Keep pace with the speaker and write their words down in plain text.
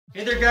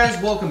Hey there guys,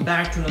 welcome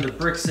back to another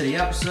Brick City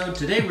episode.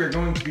 Today we're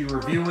going to be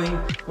reviewing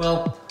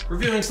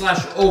slash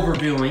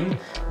overviewing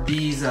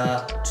these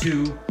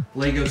two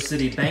Lego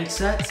City bank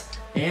sets,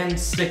 and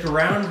stick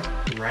around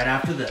right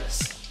after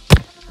this.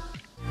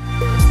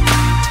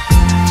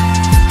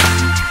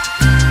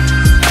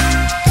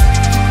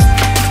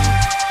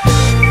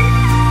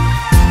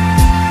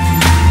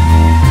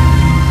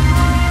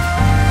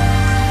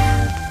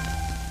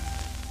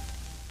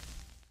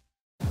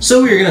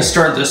 So we are going to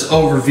start this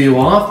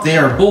overview off. They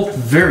are both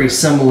very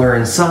similar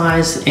in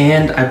size,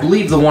 and I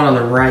believe the one on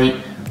the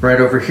right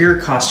over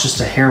here costs just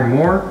a hair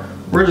more.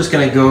 We're just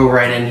going to go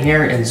right in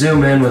here and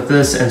zoom in with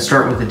this and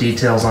start with the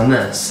details on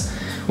this.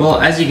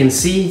 Well, as you can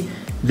see,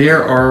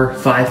 there are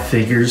 5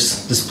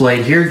 figures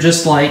displayed here,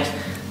 just like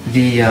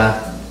the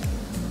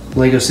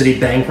Lego City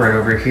Bank right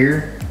over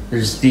here.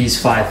 There's these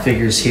 5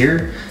 figures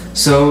here.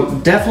 So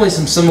definitely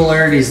some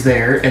similarities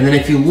there. And then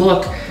if you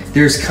look,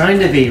 there's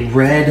kind of a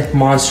red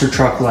monster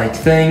truck-like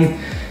thing,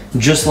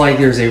 just like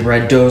there's a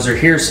red dozer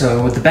here.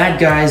 So with the bad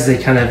guys, they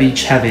kind of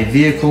each have a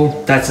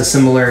vehicle. That's a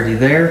similarity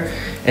there.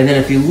 And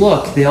then if you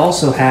look, they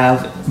also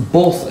have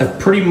both a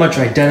pretty much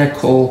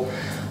identical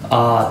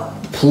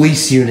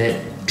police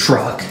unit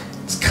truck.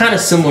 It's kind of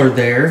similar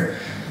there.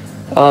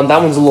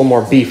 That one's a little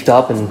more beefed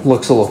up and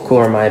looks a little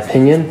cooler in my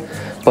opinion,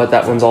 but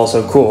that one's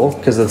also cool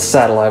because of the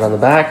satellite on the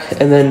back.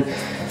 And then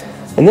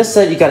in this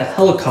set, you got a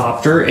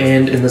helicopter,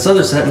 and in this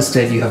other set,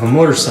 instead, you have a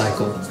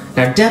motorcycle.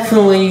 Now,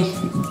 definitely,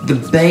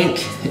 the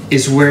bank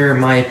is where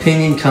my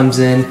opinion comes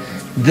in.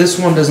 This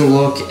one doesn't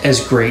look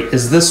as great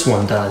as this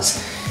one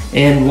does.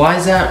 And why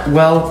is that?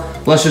 Well,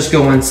 let's just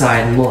go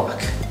inside and look.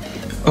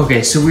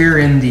 Okay, so we're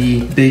in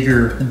the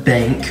bigger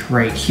bank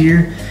right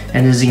here,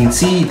 and as you can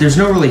see, there's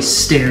no really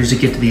stairs to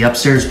get to the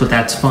upstairs, but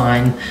that's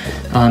fine.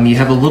 You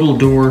have a little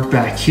door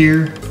back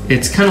here.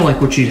 It's kind of like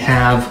what you'd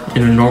have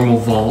in a normal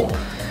vault.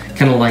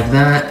 Kind of like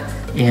that,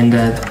 and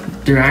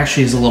there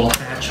actually is a little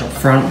hatch up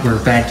front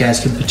where bad guys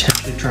could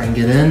potentially try and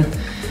get in.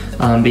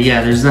 But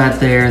yeah, there's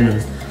that there, and then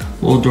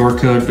a little door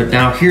code. But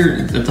now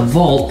here at the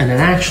vault, and then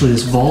actually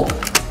this vault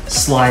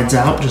slides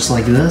out just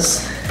like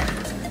this,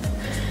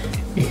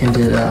 and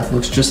it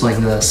looks just like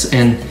this.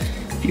 And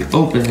if you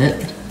open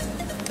it,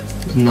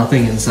 there's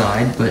nothing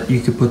inside, but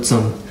you could put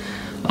some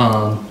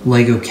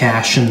Lego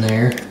cash in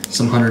there,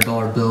 some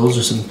 $100 bills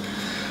or some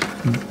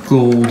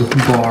gold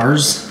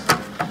bars.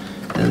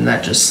 And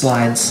that just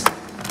slides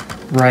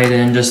right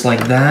in just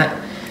like that.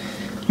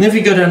 And if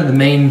you go down to the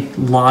main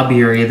lobby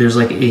area, there's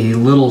like a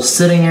little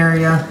sitting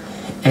area,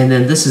 and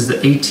then this is the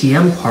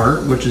ATM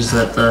part, which is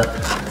at the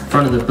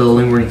front of the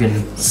building where you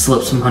can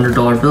slip some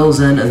 $100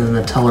 bills in, and then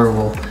the teller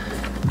will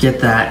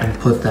get that and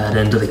put that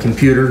into the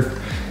computer.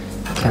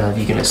 Kind of,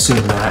 you can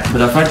assume that.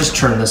 But if I just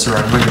turn this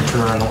around, if I can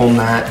turn around the whole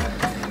mat,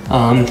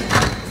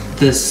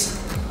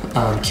 this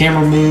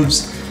camera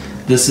moves.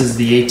 This is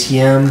the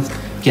ATM.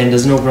 Again,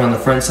 doesn't open on the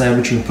front side,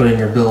 but you can put in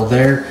your bill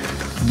there.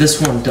 This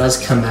one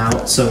does come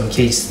out, so in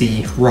case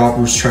the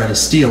robbers try to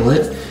steal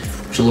it,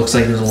 which it looks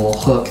like there's a little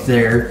hook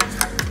there.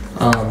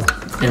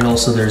 And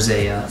also there's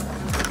the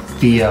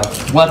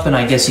weapon,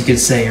 I guess you could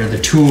say, or the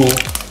tool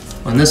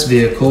on this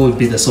vehicle would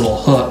be this little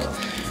hook,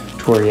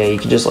 to where, yeah, you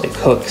can just like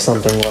hook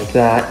something like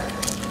that.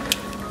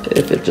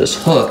 If it just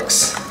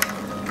hooks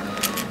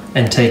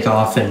and take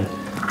off, and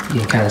you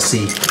can kind of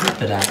see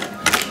it out.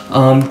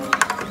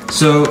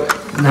 So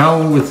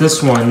now with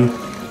this one,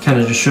 kind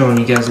of just showing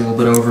you guys a little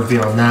bit of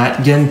overview on that.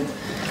 Again,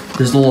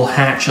 there's a little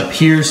hatch up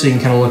here, so you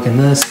can kind of look in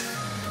this.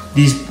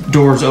 These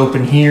doors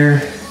open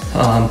here.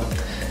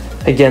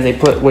 Again, they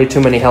put way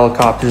too many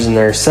helicopters in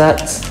their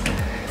sets.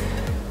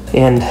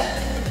 And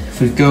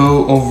if we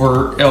go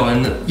over, oh,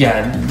 and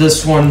yeah,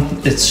 this one,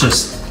 it's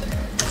just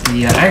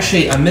the,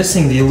 actually, I'm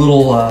missing the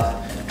little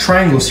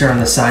triangles here on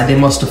the side. They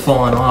must have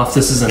fallen off.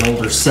 This is an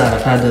older set.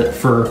 I've had it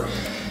for,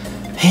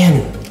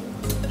 man,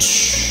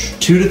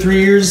 2 to 3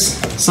 years,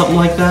 something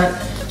like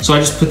that. So I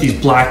just put these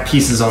black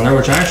pieces on there,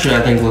 which actually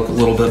I think look a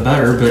little bit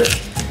better, but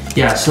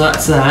yeah, so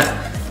that's that.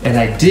 And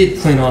I did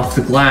clean off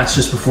the glass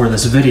just before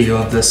this video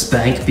of this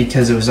bank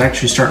because it was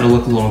actually starting to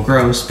look a little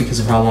gross because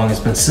of how long it's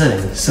been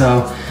sitting.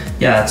 So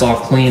yeah, it's all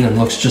clean and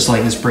looks just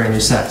like this brand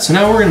new set. So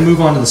now we're gonna move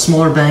on to the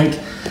smaller bank.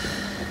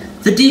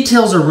 The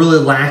details are really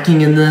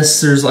lacking in this.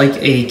 There's like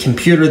a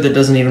computer that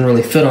doesn't even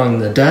really fit on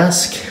the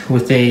desk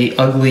with a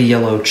ugly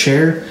yellow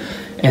chair.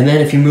 And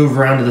then if you move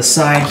around to the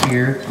side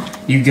here,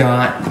 you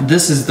got,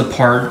 this is the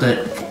part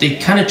that they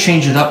kind of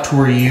change it up to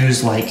where you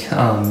use like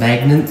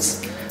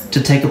magnets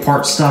to take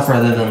apart stuff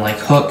rather than like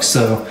hooks.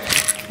 So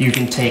you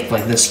can take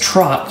like this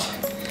truck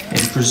and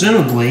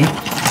presumably,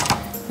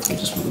 let me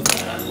just move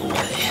that out of the way.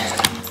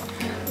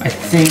 I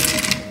think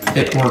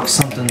it works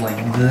something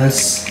like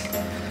this.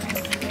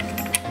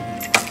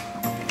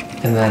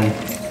 And then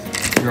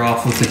you're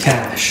off with the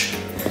cash.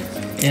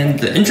 And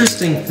the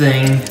interesting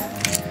thing,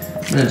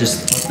 I'm gonna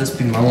just let this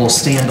be my little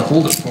stand to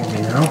hold it for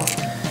me now,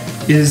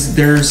 is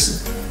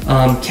there's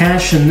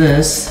cash in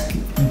this,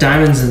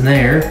 diamonds in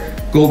there,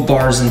 gold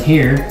bars in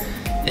here,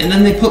 and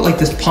then they put like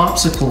this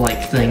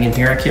popsicle-like thing in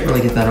here. I can't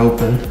really get that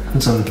open,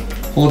 and some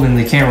holding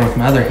the camera with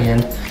my other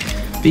hand.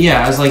 But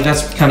yeah, I was like,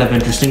 that's kind of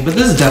interesting. But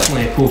this is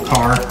definitely a cool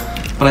car.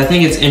 But I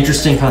think it's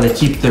interesting how they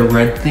keep the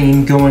red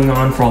theme going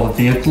on for all the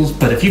vehicles.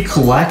 But if you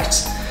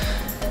collect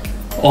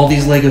all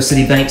these Lego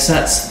City Bank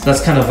sets,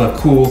 that's kind of a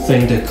cool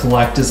thing to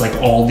collect, is like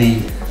all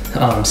the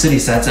city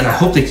sets. And I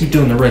hope they keep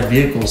doing the red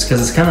vehicles,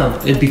 because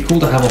it'd be cool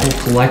to have a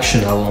whole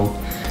collection of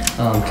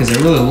them, because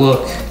they really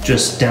look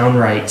just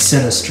downright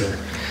sinister.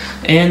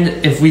 And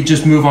if we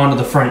just move on to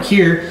the front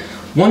here,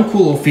 one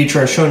cool little feature,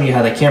 I was showing you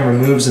how the camera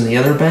moves in the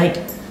other bank.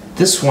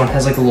 This one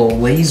has like a little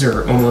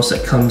laser almost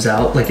that comes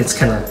out, like it's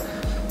kind of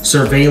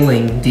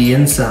surveilling the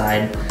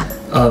inside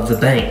of the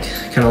bank,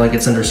 kind of like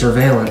it's under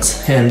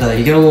surveillance. And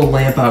you get a little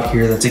lamp out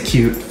here that's a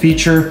cute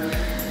feature.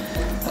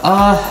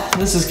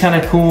 This is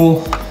kind of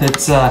cool.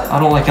 It's I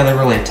don't like how they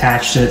really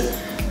attached it.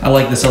 I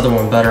like this other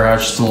one better.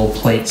 It's just a little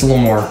plate. It's a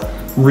little more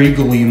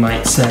regal, you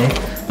might say.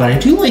 But I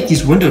do like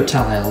these window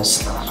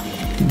tiles.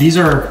 These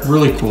are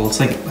really cool. It's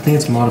like, I think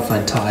it's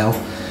modified tile.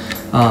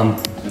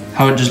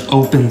 How it just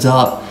opens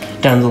up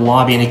down to the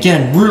lobby. And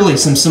again, really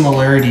some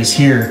similarities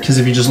here, because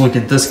if you just look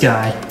at this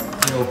guy,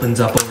 it opens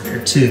up over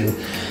here too.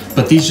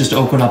 But these just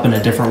open up in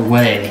a different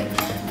way,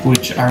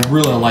 which I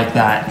really like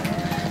that.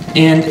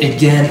 And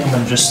again, I'm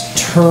gonna just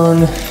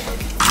turn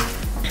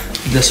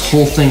this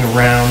whole thing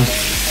around.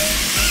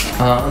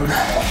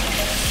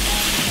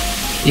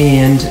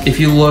 And if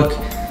you look,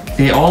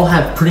 they all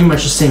have pretty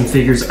much the same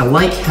figures. I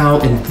like how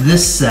in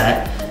this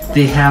set,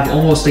 they have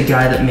almost a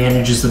guy that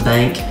manages the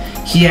bank.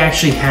 He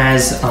actually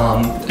has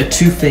a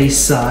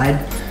two-faced side.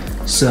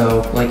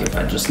 So like if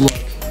I just look,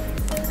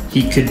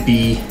 he could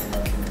be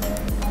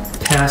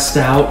passed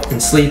out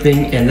and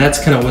sleeping, and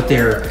that's kind of what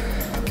they're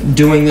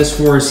doing this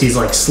for, is he's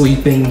like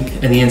sleeping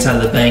in the inside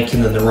of the bank,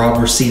 and then the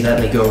robbers see that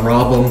and they go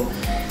rob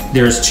him.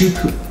 There's two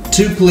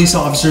police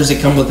officers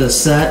that come with this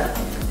set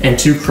and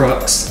 2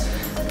 crooks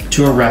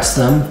to arrest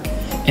them.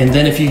 And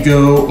then if you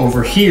go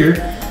over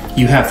here,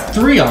 you have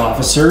 3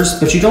 officers,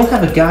 but you don't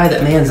have a guy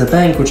that mans the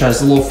bank, which I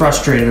was a little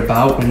frustrated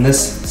about when this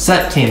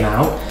set came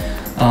out.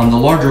 The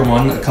larger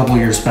one a few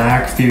years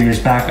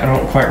back, I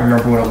don't quite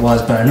remember what it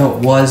was, but I know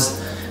it was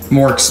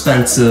more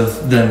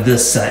expensive than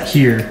this set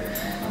here.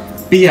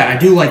 But yeah, I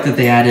do like that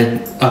they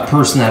added a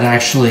person that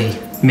actually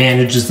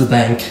manages the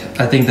bank.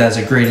 I think that's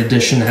a great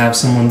addition to have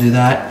someone do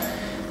that.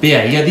 But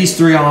yeah, you got these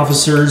 3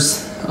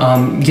 officers.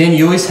 Again,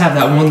 you always have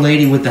that one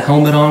lady with the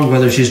helmet on,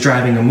 whether she's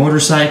driving a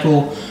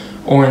motorcycle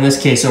or in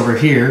this case over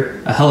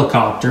here, a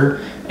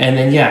helicopter. And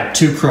then yeah,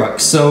 2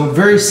 crooks. So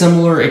very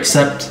similar,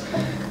 except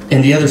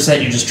in the other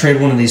set, you just trade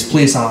one of these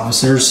police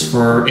officers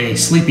for a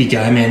sleepy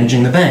guy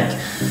managing the bank.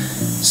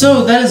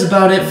 So that is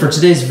about it for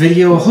today's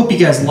video. I hope you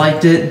guys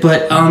liked it,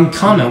 but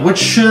comment, which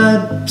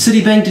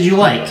city bank did you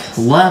like,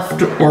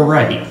 left or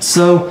right?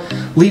 So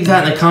leave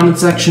that in the comment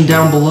section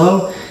down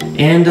below.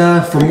 And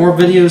for more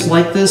videos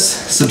like this,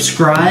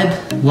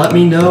 subscribe, let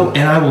me know,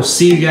 and I will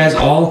see you guys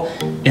all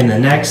in the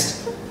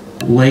next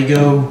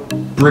Lego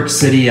Brick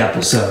City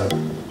episode.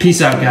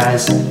 Peace out,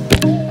 guys.